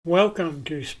Welcome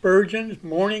to Spurgeon's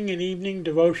Morning and Evening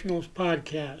Devotionals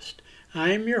podcast.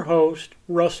 I am your host,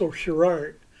 Russell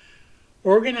Sherrard.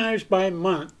 Organized by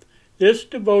month, this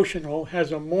devotional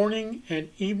has a morning and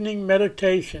evening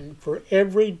meditation for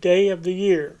every day of the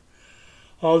year.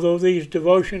 Although these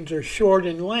devotions are short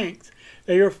in length,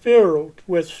 they are filled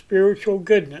with spiritual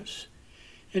goodness.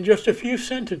 In just a few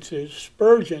sentences,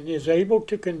 Spurgeon is able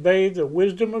to convey the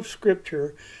wisdom of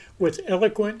Scripture with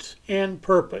eloquence and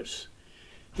purpose.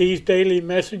 These daily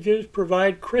messages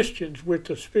provide Christians with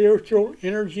the spiritual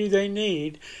energy they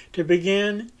need to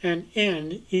begin and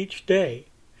end each day.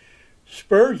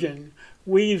 Spurgeon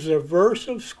weaves a verse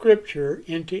of Scripture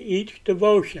into each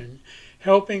devotion,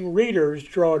 helping readers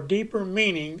draw deeper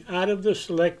meaning out of the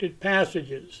selected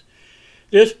passages.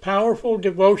 This powerful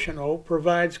devotional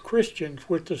provides Christians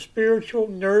with the spiritual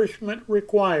nourishment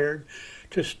required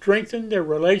to strengthen their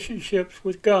relationships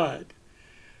with God.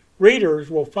 Readers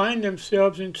will find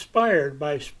themselves inspired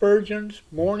by Spurgeon's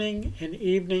morning and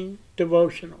evening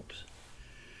devotionals.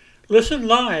 Listen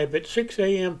live at 6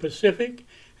 a.m. Pacific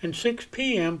and 6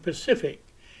 p.m. Pacific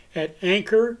at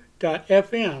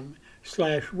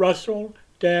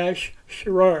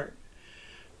anchor.fm/Russell-Sherrard.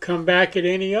 Come back at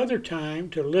any other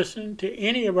time to listen to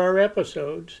any of our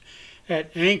episodes at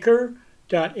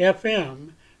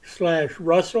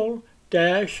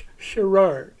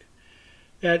anchor.fm/Russell-Sherrard.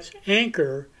 That's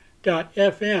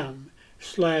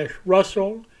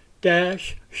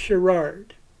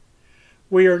anchor.fm/Russell-Sherrard.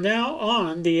 We are now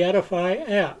on the Edify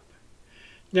app.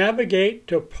 Navigate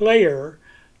to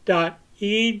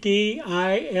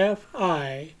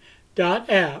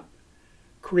player.edifi.app,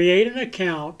 create an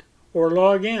account, or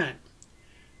log in.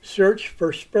 Search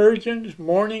for Spurgeon's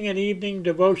Morning and Evening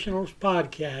Devotionals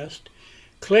podcast,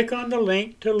 click on the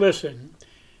link to listen,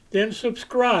 then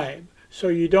subscribe so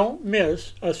you don't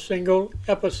miss a single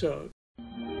episode.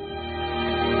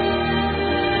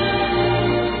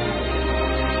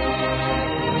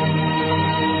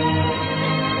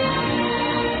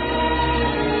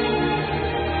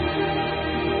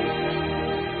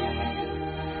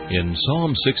 In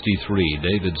Psalm 63,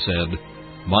 David said,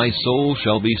 "My soul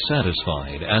shall be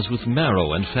satisfied as with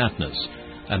marrow and fatness,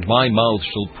 and my mouth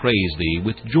shall praise thee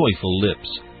with joyful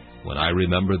lips, when I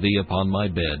remember thee upon my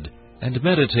bed, and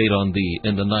meditate on thee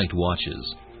in the night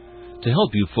watches." To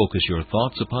help you focus your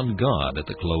thoughts upon God at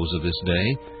the close of this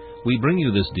day, we bring you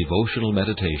this devotional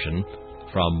meditation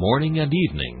from Morning and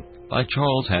Evening by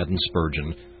Charles Haddon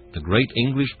Spurgeon, the great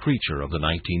English preacher of the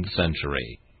 19th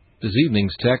century. This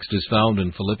evening's text is found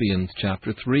in Philippians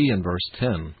chapter 3 and verse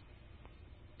 10.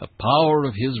 The power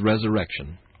of His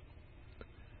resurrection.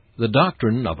 The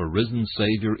doctrine of a risen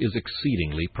Savior is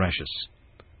exceedingly precious.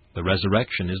 The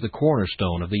resurrection is the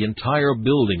cornerstone of the entire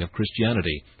building of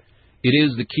Christianity. It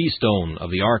is the keystone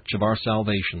of the arch of our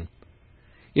salvation.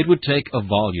 It would take a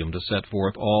volume to set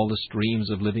forth all the streams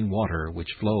of living water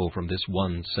which flow from this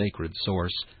one sacred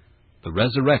source, the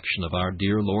resurrection of our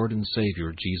dear Lord and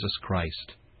Savior, Jesus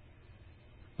Christ.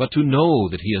 But to know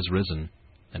that He has risen,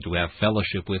 and to have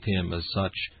fellowship with Him as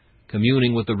such,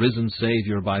 communing with the risen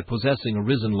Savior by possessing a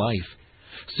risen life,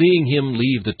 seeing Him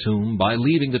leave the tomb by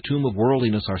leaving the tomb of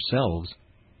worldliness ourselves,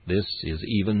 this is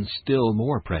even still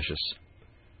more precious.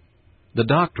 The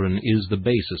doctrine is the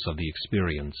basis of the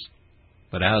experience,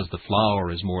 but as the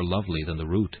flower is more lovely than the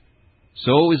root,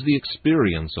 so is the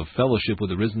experience of fellowship with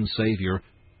the risen Savior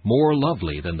more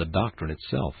lovely than the doctrine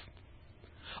itself.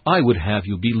 I would have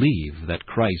you believe that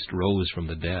Christ rose from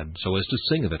the dead, so as to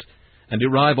sing of it, and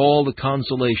derive all the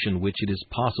consolation which it is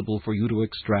possible for you to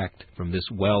extract from this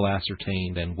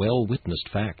well-ascertained and well-witnessed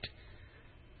fact.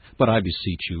 But I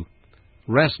beseech you,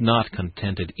 rest not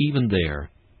contented even there.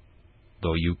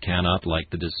 Though you cannot, like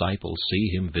the disciples,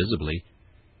 see Him visibly,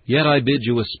 yet I bid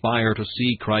you aspire to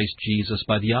see Christ Jesus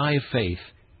by the eye of faith.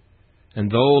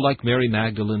 And though, like Mary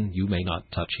Magdalene, you may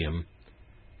not touch Him,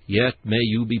 yet may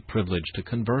you be privileged to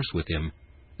converse with Him,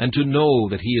 and to know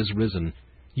that He is risen,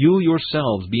 you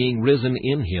yourselves being risen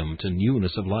in Him to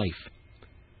newness of life.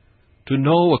 To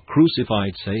know a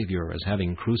crucified Savior as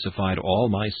having crucified all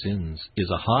my sins is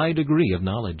a high degree of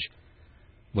knowledge.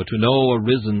 But to know a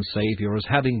risen Savior as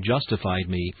having justified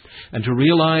me, and to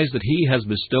realize that He has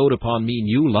bestowed upon me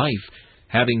new life,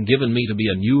 having given me to be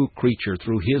a new creature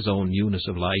through His own newness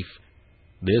of life,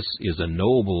 this is a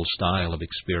noble style of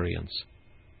experience.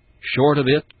 Short of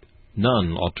it,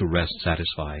 none ought to rest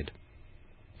satisfied.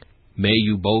 May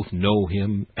you both know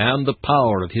Him and the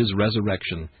power of His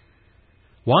resurrection.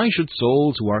 Why should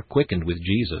souls who are quickened with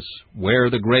Jesus wear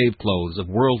the grave clothes of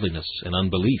worldliness and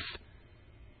unbelief?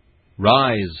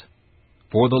 Rise,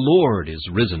 for the Lord is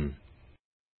risen.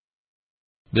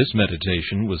 This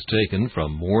meditation was taken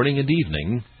from Morning and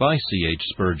Evening by C.H.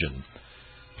 Spurgeon.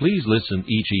 Please listen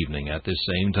each evening at this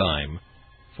same time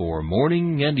for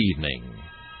Morning and Evening.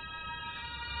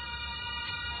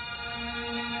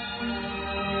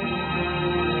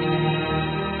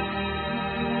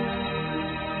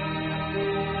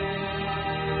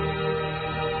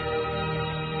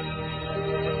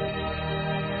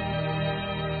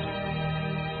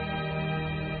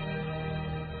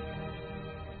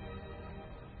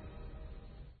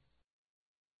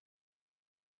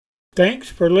 Thanks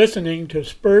for listening to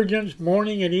Spurgeon's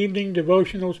Morning and Evening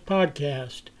Devotionals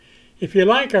podcast. If you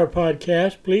like our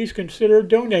podcast, please consider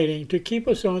donating to keep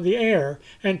us on the air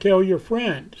and tell your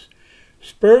friends.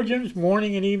 Spurgeon's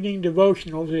Morning and Evening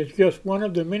Devotionals is just one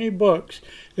of the many books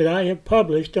that I have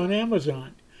published on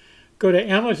Amazon. Go to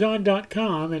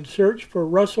Amazon.com and search for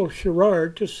Russell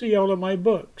Sherrard to see all of my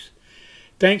books.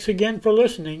 Thanks again for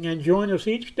listening, and join us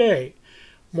each day,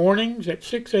 mornings at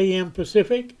 6 a.m.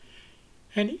 Pacific,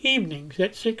 and evenings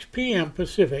at 6 p.m.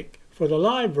 Pacific for the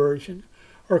live version,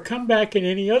 or come back at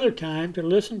any other time to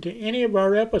listen to any of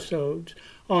our episodes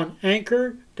on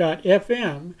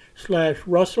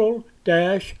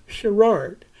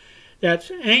anchor.fm/Russell-Sherrard.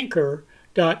 That's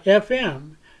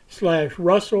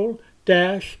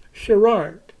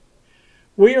anchor.fm/Russell-Sherrard.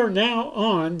 We are now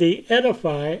on the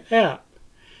Edify app.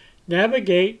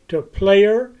 Navigate to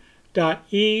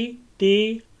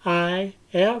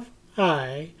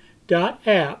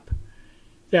player.edifi.app.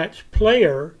 That's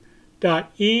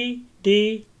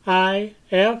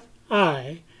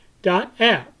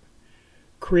player.edifi.app.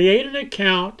 Create an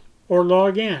account or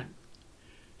log in.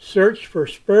 Search for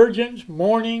Spurgeon's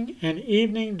Morning and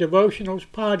Evening Devotionals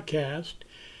podcast.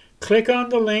 Click on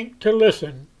the link to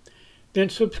listen, then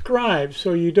subscribe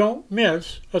so you don't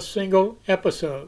miss a single episode.